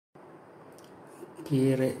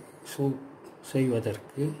கீரை சூப்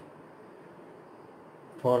செய்வதற்கு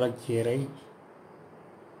பாலக்கீரை,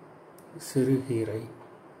 சிறுகீரை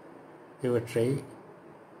இவற்றை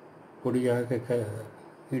பொடியாக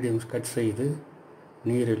மீடியம் கட் செய்து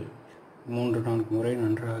நீரில் 3-4 முறை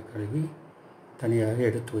நன்றாக கழுவி தனியாக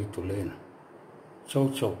எடுத்து வைத்துள்ளேன். சௌ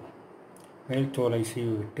மேல் தோலை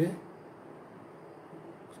சீவிவிட்டு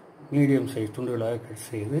மீடியம் சைஸ் துண்டுகளாக கட்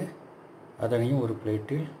செய்து அதனையும் ஒரு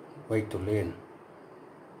பிளேட்டில் வைத்துள்ளேன்.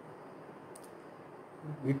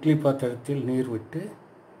 இட்லி பாத்திரத்தில் நீர் விட்டு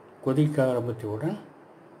கொதிக்க ஆரம்பித்தவுடன்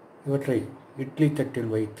இவற்றை இட்லி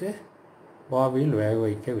தட்டில் வைத்து ஆவியில் வேக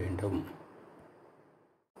வைக்க வேண்டும்.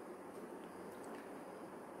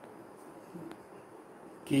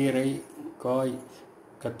 கீரை, காய்,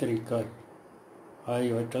 கத்திரிக்காய்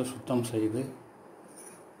ஆகியவற்றை சுத்தம் செய்து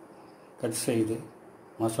கட் செய்து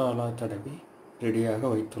மசாலா தடவி ரெடியாக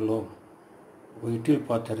வைத்துள்ளோம். இட்லி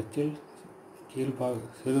பாத்திரத்தில்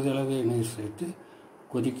சிறிதளவே நீர் சேர்த்து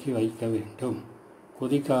கொதிக்க வைக்க வேண்டும்.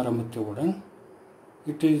 கொதிக்க ஆரம்பித்தவுடன்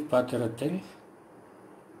இட்லி பாத்திரத்தில்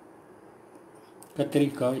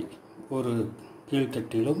கத்திரிக்காய் ஒரு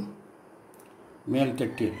கீழ்த்தட்டிலும் மேல்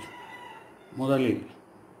தட்டில் முதலில்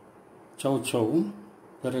சௌவும்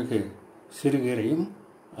பிறகு சிறுகீரையும்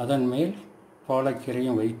அதன் மேல்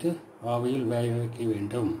பாலக்கீரையும் வைத்து ஆவியில் வேக வைக்க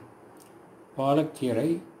வேண்டும். பாலக்கீரை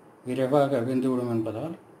விரைவாக வெந்துவிடும்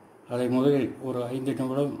என்பதால் அதை முதலில் ஒரு 5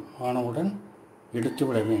 நிமிடம் ஆனவுடன்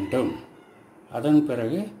எடுத்துவிட வேண்டும். அதன்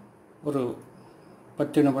பிறகு ஒரு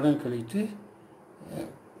 10 நிமிடம் கழித்து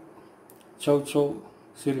சௌ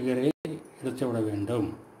சிறுகீரையை எடுத்துவிட வேண்டும்.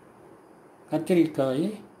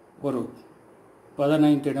 கத்திரிக்காயை ஒரு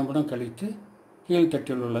 15 நிமிடம் கழித்து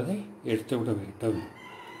கீழ்த்தட்டில் உள்ளதை எடுத்துவிட வேண்டும்.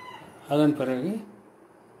 அதன் பிறகு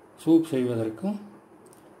சூப் செய்வதற்கும்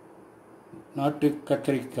நாட்டு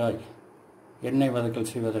கத்திரிக்காய் எண்ணெய் வதக்கல்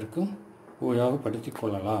செய்வதற்கும் உபயோகப்படுத்திக்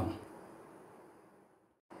கொள்ளலாம்.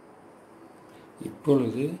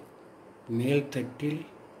 இப்பொழுது மேல் தட்டில்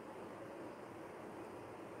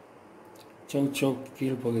சௌ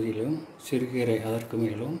கீழ்ப்பகுதியிலும் சிறுகீரை அதற்கு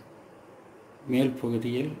மேலும் மேல்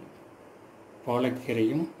பகுதியில்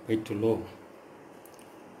பாலக்கீரையும் வைத்துள்ளோம்.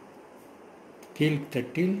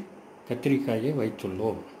 கீழ்த்தட்டில் கத்திரிக்காயை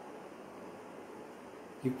வைத்துள்ளோம்.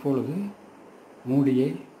 இப்பொழுது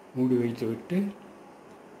மூடி வைத்துவிட்டு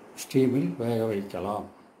ஸ்டீமில் வேக வைக்கலாம்.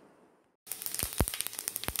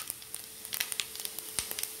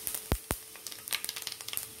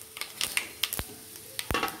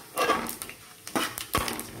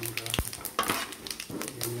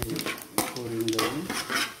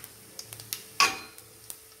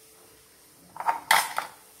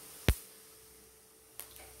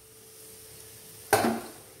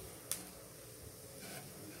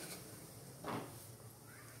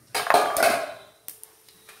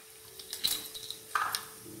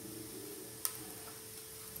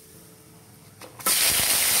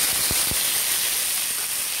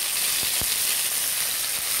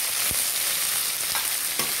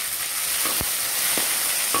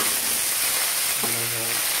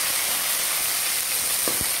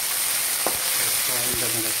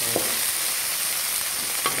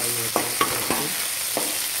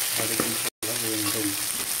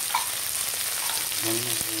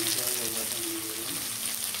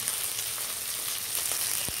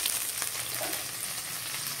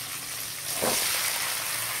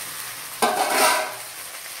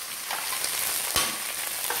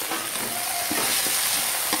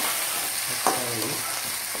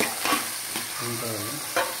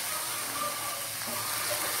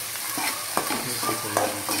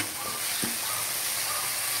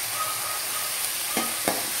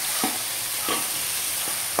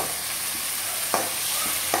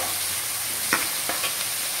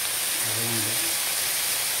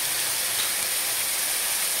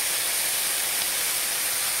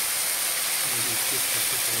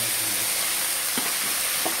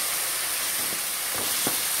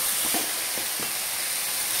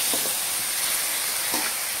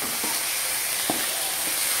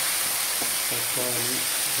 தக்காளி,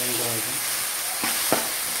 வெங்காயம்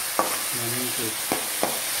நன்கு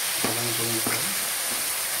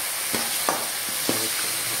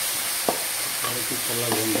வதக்கிக் கொள்ள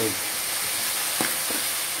வேண்டும்.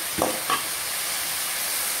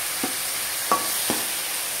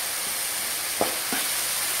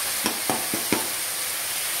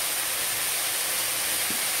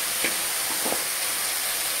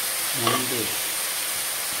 நன்கு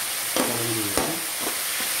கலந்து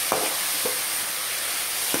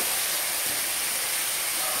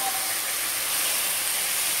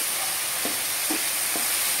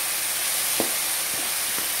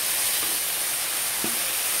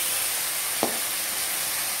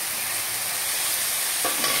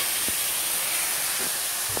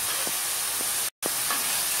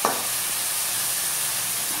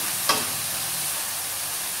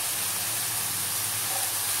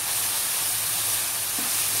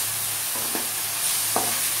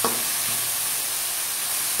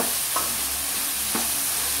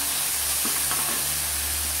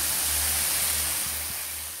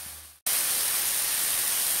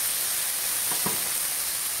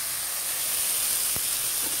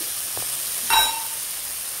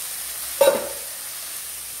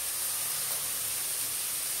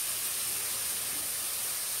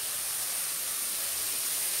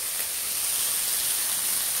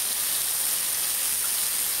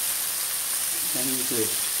நன்கு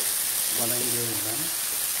வதங்கியவுடன்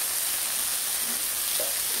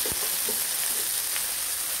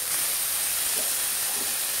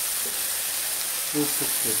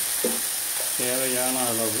சூப்புக்கு தேவையான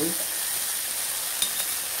அளவு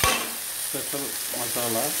ஸ்பெஷல்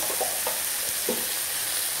மசாலா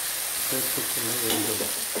சேர்த்துக்கொள்ள வேண்டும்.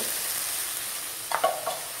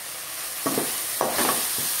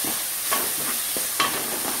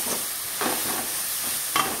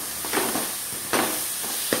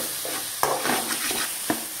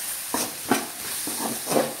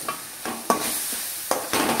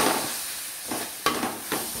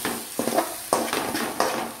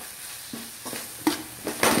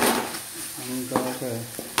 நன்றாக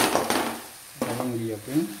வதங்கிய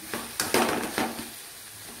பின்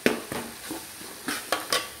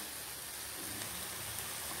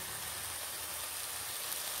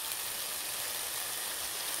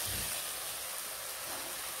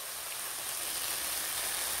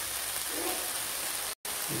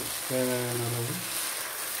தேவையான அளவு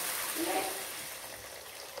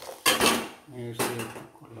நீர்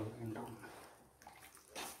சேர்த்துக் கொள்ள வேண்டும்.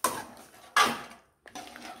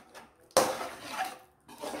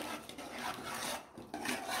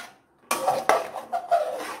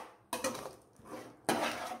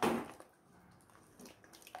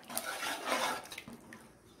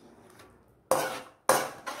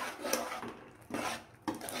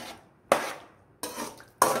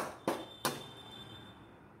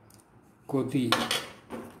 கொதி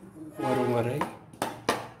வரும் வரை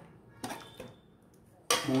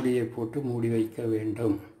மூடியை போட்டு மூடி வைக்க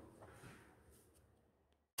வேண்டும்.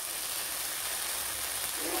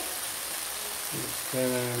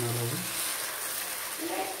 தேவையான அளவு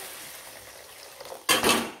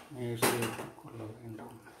நீர் சேர்த்துக் கொள்ள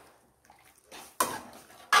வேண்டும்.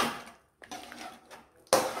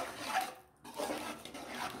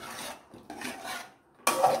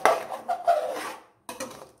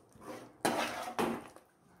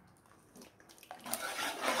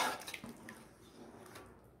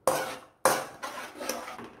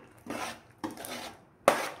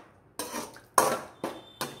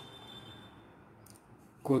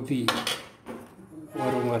 கொதி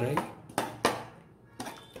வரும் வரை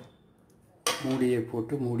மூடியை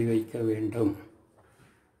போட்டு மூடி வைக்க வேண்டும்.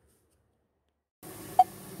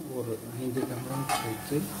 ஒரு 5 நிமிடம்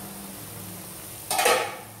கழித்து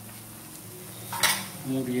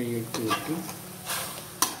மூடியை எடுத்துவிட்டு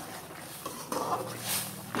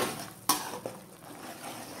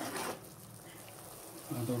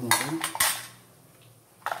அதனுடன்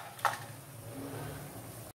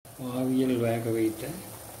ஆவியில் வேக வைத்த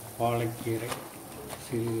பாலக்கீரை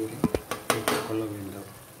சிறுகீரை சேர்த்துக்கொள்ள வேண்டும்.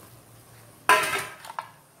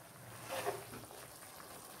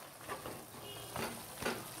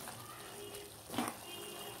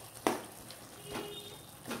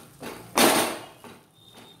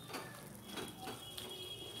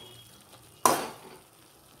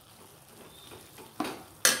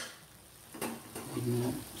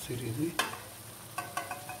 இன்னும் சிறிது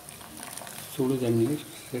சுடு தண்ணீர்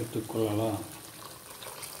சேர்த்துக்கொள்ளலாம்.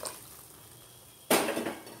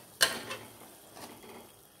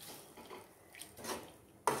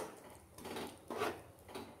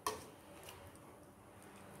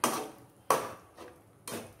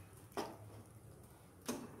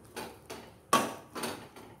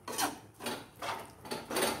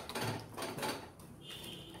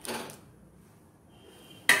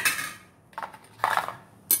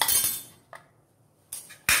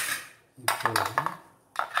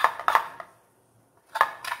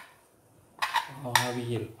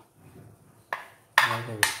 ஆவியில் வேக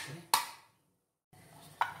வைத்து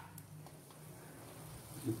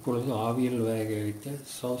இப்பொழுது ஆவியில் வேக வைத்த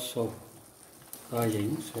சோப்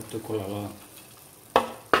காயையும் சேர்த்துக்கொள்ளலாம்.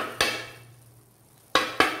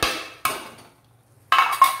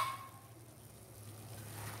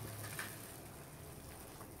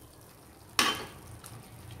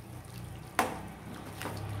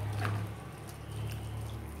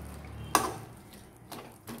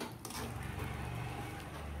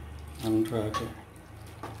 நன்றாக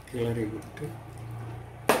கிளறி விட்டு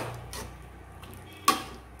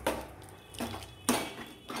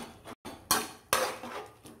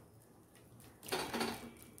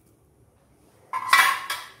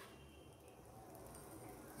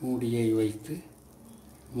மூடியை வைத்து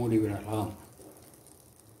மூடிவிடலாம்.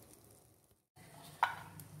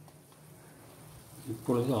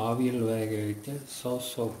 இப்பொழுது ஆவியில் வேக வைத்த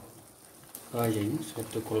சோப் காயையும்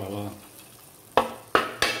சேர்த்துக்கொள்ளலாம்.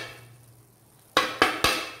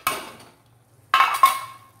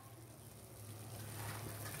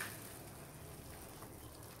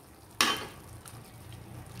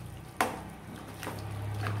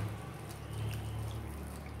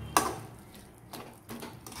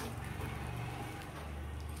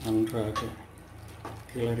 நன்றாக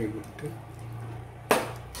கிளறிவிட்டு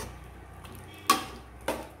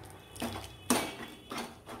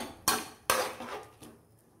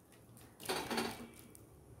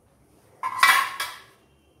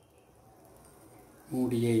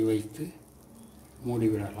மூடியை வைத்து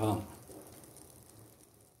மூடிவிடலாம்.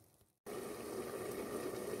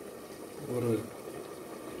 ஒரு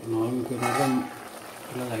 4 நிமிடம்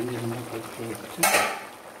அல்லது 5 நிமிடம் கழித்து வச்சு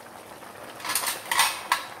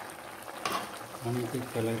நன்கு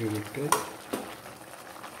கிளறிவிட்டு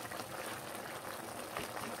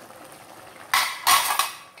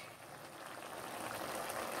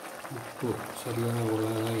உப்பு சரியாக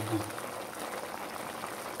உள்ளதா என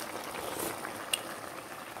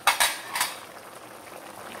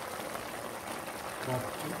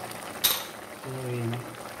பார்த்து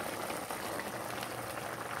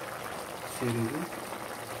சிறிது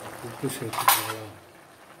உப்பு சேர்த்துக்கலாம்.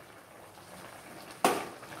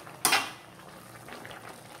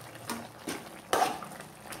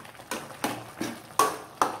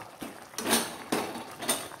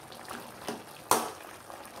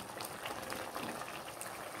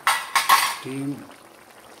 ஸ்டீம்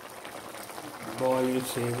பாயில்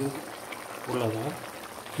செய்து உள்ளதால்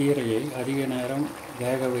கீரையை அதிக நேரம்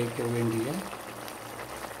வேக வைக்க வேண்டிய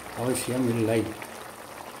அவசியம் இல்லை.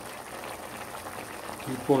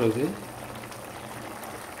 இப்பொழுது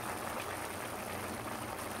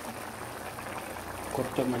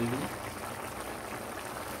கொத்தமல்லி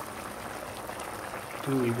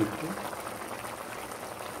தூவிவிட்டு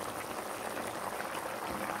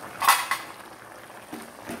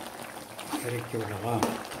இறக்கி விடலாம்.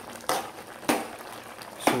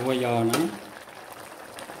 சுவையான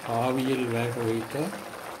ஆவியில் வேக வைத்த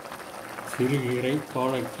சிறுகீரை,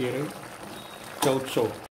 பாலக்கீரை, சௌ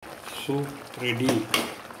சூப் ரெடி.